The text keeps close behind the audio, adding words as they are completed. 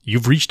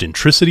You've reached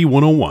Intricity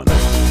 101.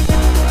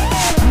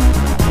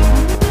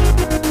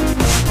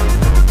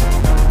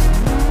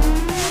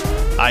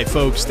 Hi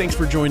folks, thanks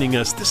for joining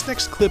us. This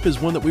next clip is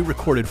one that we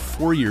recorded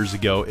 4 years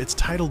ago. It's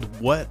titled,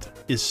 "What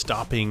is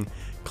Stopping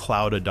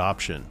Cloud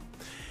Adoption?"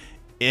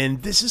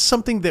 And this is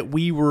something that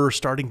we were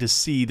starting to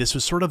see. This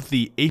was sort of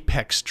the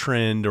apex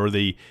trend, or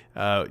the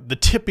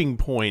tipping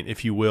point,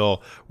 if you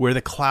will, where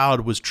the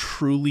cloud was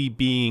truly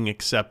being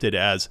accepted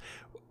as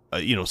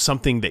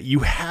something that you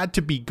had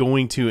to be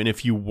going to, and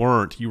if you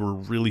weren't, you were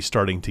really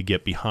starting to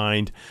get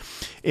behind.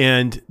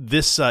 And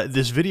this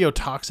video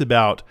talks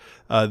about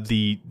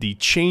the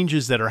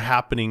changes that are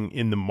happening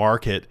in the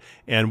market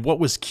and what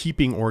was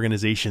keeping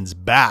organizations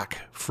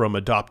back from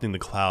adopting the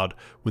cloud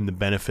when the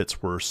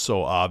benefits were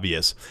so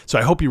obvious. So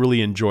I hope you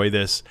really enjoy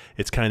this.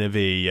 It's kind of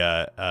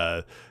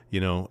a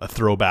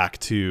throwback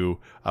to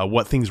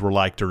what things were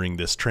like during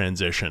this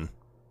transition.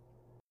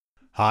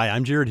 Hi,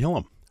 I'm Jared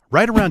Hillam.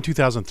 Right around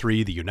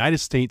 2003, the United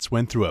States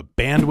went through a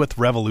bandwidth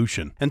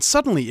revolution, and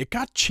suddenly it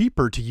got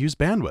cheaper to use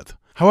bandwidth.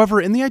 However,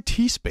 in the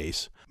IT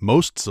space,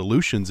 most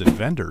solutions and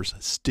vendors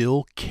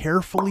still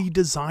carefully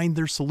design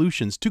their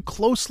solutions to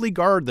closely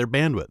guard their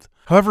bandwidth.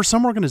 However,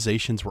 some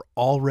organizations were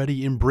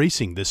already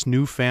embracing this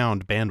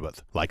newfound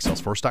bandwidth, like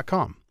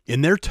Salesforce.com.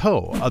 In their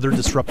tow, other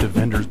disruptive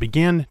vendors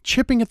began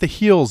chipping at the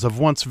heels of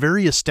once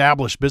very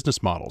established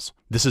business models.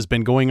 This has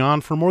been going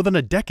on for more than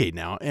a decade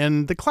now,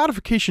 and the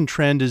cloudification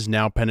trend is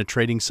now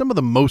penetrating some of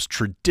the most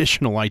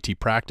traditional IT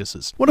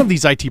practices. One of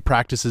these IT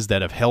practices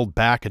that have held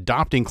back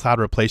adopting cloud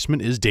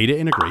replacement is data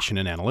integration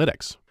and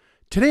analytics.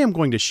 Today I'm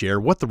going to share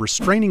what the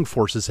restraining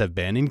forces have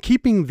been in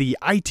keeping the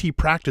IT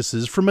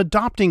practices from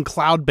adopting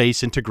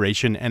cloud-based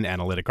integration and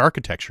analytic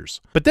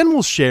architectures. But then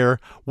we'll share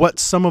what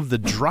some of the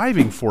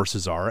driving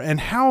forces are and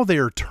how they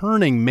are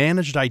turning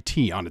managed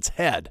IT on its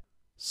head.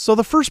 So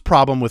the first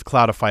problem with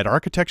cloudified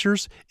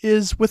architectures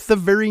is with the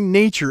very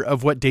nature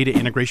of what data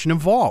integration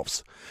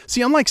involves.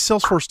 See, unlike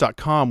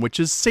Salesforce.com, which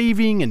is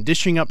saving and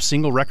dishing up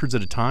single records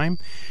at a time,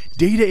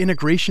 data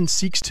integration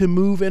seeks to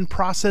move and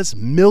process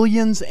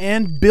millions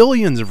and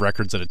billions of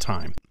records at a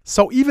time.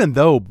 So even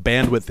though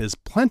bandwidth is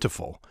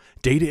plentiful,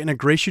 data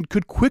integration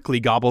could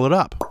quickly gobble it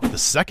up. The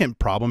second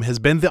problem has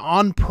been the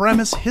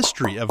on-premise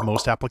history of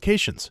most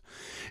applications.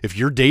 If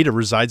your data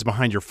resides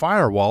behind your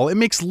firewall, it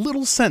makes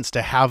little sense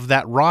to have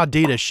that raw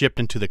data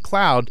shipped into the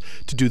cloud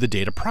to do the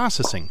data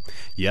processing.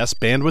 Yes,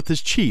 bandwidth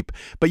is cheap,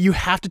 but you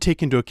have to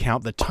take into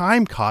account the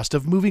time cost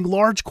of moving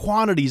large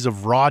quantities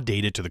of raw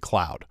data to the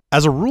cloud.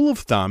 As a rule of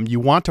thumb, you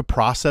want to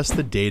process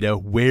the data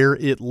where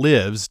it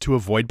lives to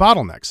avoid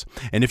bottlenecks.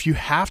 And if you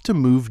have to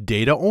move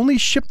data, only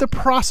ship the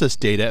processed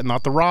data and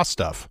not the raw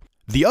stuff.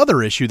 The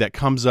other issue that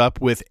comes up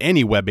with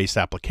any web-based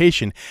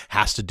application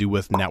has to do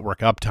with network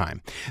uptime.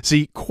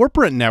 See,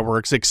 corporate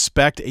networks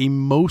expect a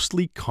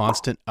mostly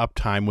constant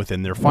uptime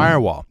within their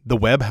firewall. The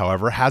web,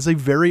 however, has a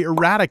very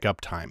erratic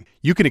uptime.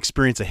 You can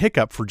experience a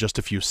hiccup for just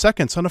a few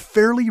seconds on a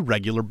fairly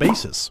regular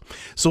basis.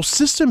 So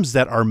systems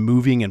that are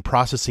moving and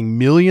processing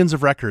millions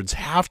of records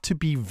have to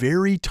be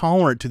very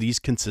tolerant to these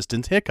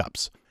consistent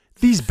hiccups.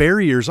 These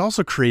barriers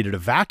also created a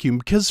vacuum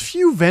because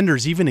few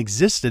vendors even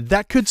existed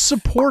that could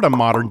support a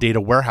modern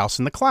data warehouse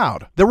in the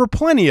cloud. There were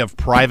plenty of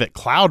private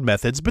cloud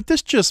methods, but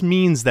this just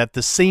means that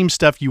the same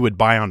stuff you would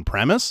buy on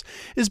premise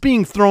is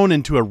being thrown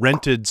into a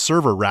rented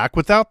server rack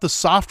without the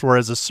software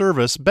as a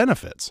service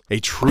benefits. A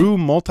true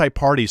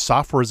multi-party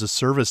software as a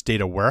service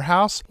data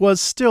warehouse was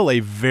still a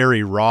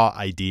very raw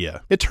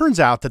idea. It turns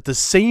out that the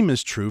same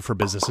is true for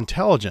business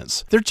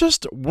intelligence. There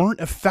just weren't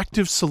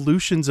effective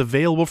solutions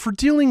available for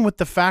dealing with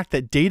the fact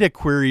that data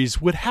queries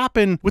would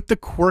happen with the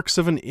quirks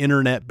of an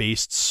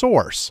internet-based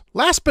source.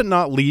 Last but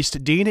not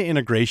least, data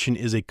integration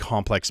is a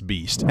complex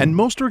beast, and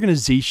most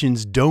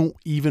organizations don't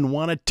even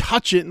want to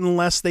touch it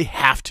unless they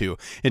have to.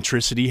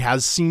 Intricity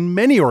has seen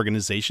many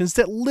organizations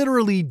that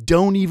literally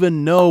don't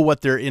even know what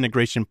their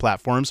integration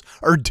platforms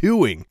are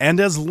doing. And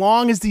as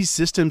long as these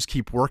systems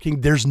keep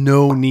working, there's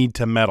no need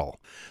to meddle.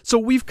 So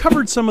we've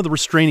covered some of the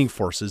restraining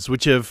forces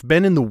which have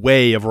been in the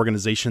way of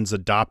organizations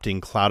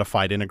adopting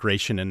cloudified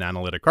integration and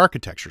analytic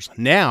architectures.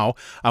 Now,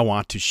 I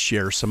want to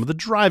share some of the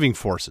driving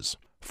forces.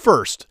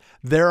 First,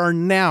 there are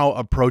now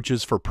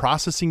approaches for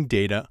processing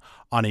data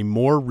on a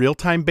more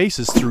real-time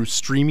basis through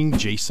streaming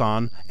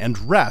JSON and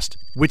REST,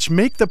 which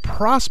make the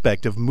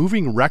prospect of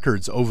moving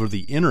records over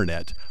the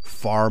internet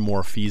far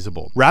more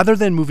feasible. Rather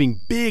than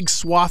moving big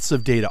swaths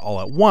of data all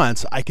at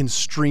once, I can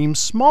stream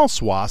small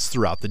swaths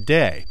throughout the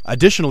day.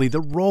 Additionally,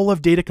 the role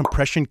of data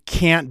compression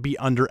can't be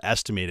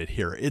underestimated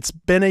here. It's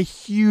been a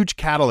huge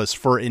catalyst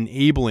for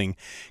enabling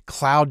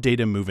cloud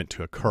data movement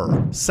to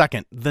occur.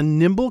 Second, the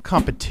nimble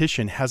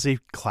competition has a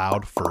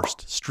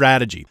cloud-first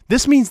strategy.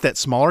 This means that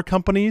smaller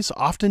companies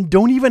often don't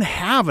don't even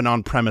have an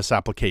on-premise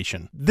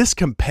application. This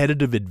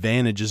competitive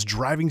advantage is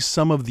driving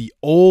some of the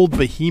old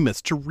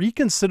behemoths to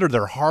reconsider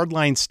their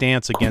hardline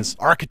stance against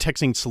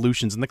architecting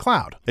solutions in the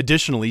cloud.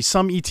 Additionally,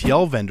 some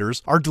ETL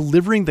vendors are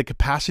delivering the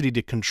capacity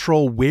to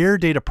control where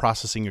data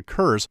processing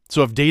occurs,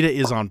 so if data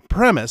is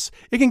on-premise,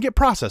 it can get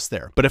processed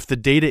there. But if the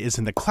data is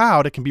in the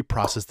cloud, it can be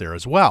processed there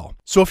as well.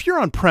 So if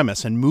you're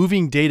on-premise and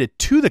moving data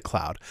to the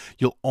cloud,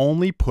 you'll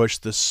only push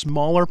the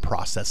smaller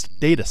processed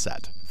data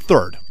set.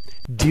 Third,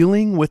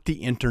 dealing with the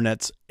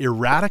internet's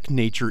erratic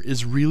nature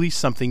is really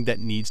something that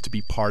needs to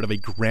be part of a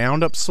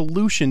ground-up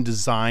solution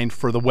designed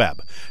for the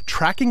web.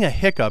 Tracking a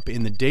hiccup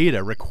in the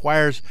data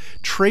requires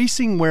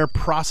tracing where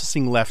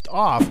processing left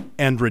off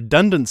and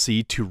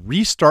redundancy to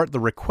restart the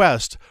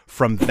request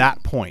from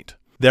that point.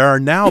 There are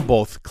now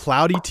both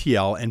Cloud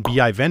ETL and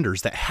BI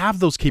vendors that have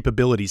those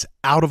capabilities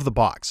out of the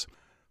box.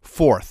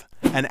 Fourth,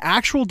 an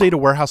actual data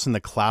warehouse in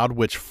the cloud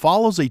which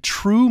follows a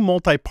true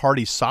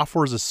multi-party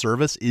software as a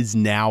service is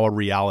now a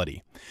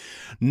reality.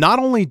 Not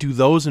only do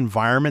those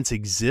environments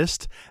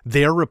exist,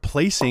 they are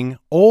replacing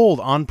old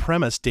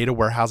on-premise data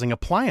warehousing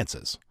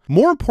appliances.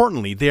 More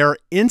importantly, they are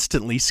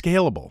instantly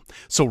scalable.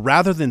 So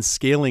rather than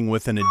scaling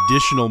with an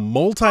additional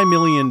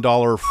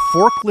multi-million-dollar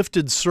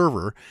forklifted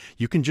server,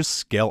 you can just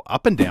scale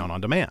up and down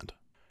on demand.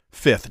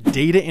 Fifth,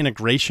 data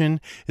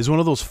integration is one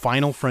of those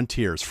final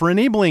frontiers for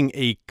enabling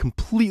a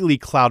completely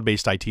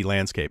cloud-based IT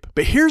landscape.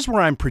 But here's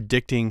where I'm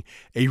predicting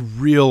a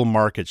real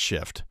market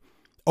shift.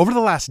 Over the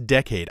last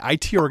decade,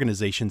 IT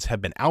organizations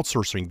have been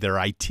outsourcing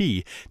their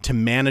IT to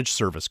manage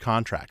service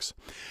contracts.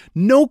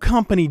 No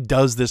company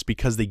does this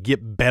because they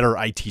get better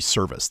IT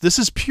service. This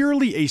is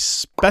purely a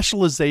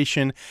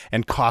specialization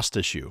and cost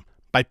issue.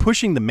 By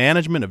pushing the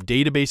management of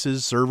databases,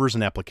 servers,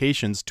 and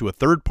applications to a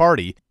third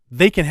party,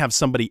 they can have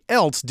somebody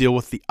else deal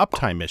with the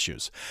uptime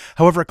issues.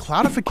 However,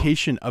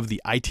 cloudification of the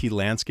IT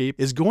landscape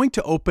is going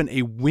to open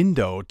a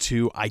window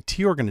to IT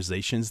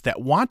organizations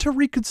that want to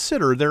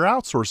reconsider their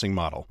outsourcing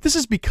model. This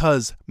is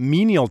because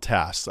menial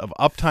tasks of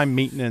uptime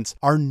maintenance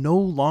are no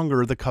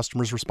longer the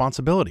customer's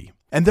responsibility.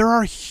 And there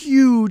are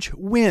huge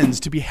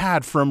wins to be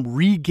had from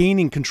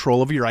regaining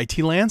control of your IT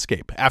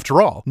landscape.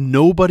 After all,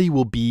 nobody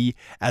will be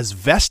as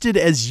vested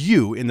as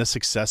you in the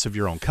success of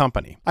your own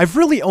company. I've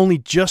really only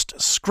just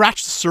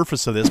scratched the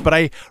surface of this, but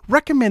I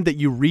recommend that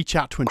you reach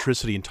out to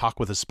Intricity and talk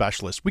with a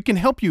specialist. We can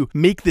help you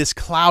make this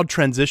cloud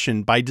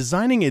transition by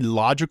designing a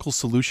logical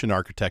solution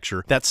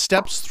architecture that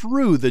steps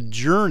through the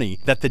journey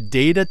that the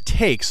data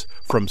takes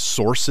from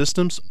source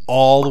systems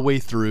all the way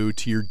through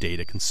to your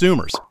data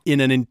consumers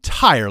in an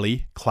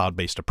entirely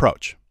cloud-based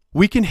approach.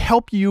 We can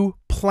help you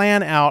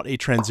plan out a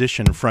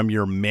transition from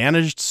your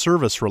managed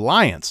service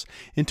reliance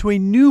into a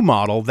new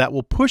model that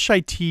will push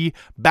IT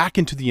back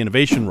into the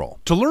innovation role.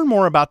 To learn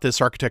more about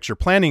this architecture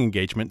planning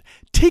engagement,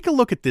 take a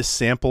look at this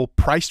sample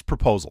priced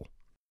proposal.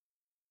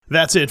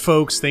 That's it,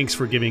 folks. Thanks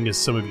for giving us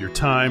some of your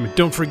time.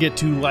 Don't forget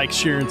to like,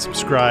 share, and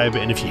subscribe.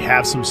 And if you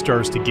have some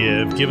stars to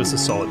give us a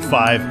solid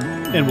 5,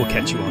 and we'll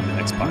catch you on the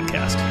next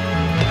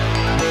podcast.